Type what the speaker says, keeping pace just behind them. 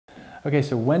Okay,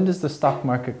 so when does the stock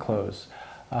market close?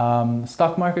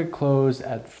 Stock market close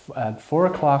at 4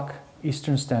 o'clock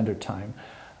Eastern Standard Time,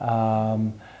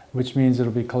 which means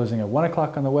it'll be closing at 1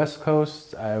 o'clock on the West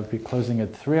Coast. It'll be closing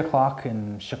at 3 o'clock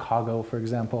in Chicago, for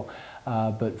example.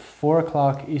 But 4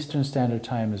 o'clock Eastern Standard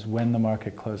Time is when the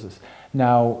market closes.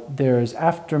 Now, there's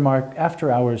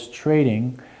after hours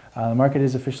trading. The market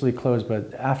is officially closed,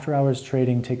 but after hours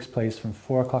trading takes place from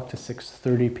 4 o'clock to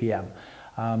 6:30 p.m.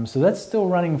 So that's still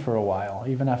running for a while,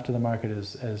 even after the market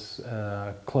is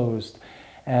closed.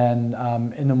 And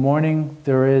in the morning,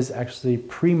 there is actually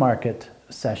pre-market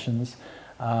sessions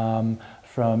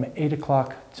from 8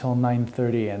 o'clock till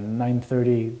 9:30, and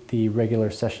 9:30 the regular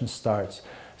session starts.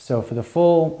 So for the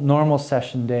full normal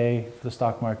session day for the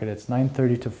stock market, it's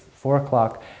 9:30 to 4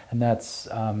 o'clock, and that's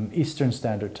Eastern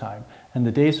Standard Time. And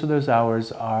the days for those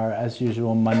hours are, as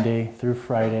usual, Monday through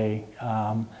Friday,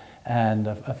 and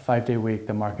a 5-day week.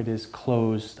 The market is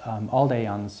closed all day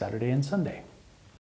on Saturday and Sunday.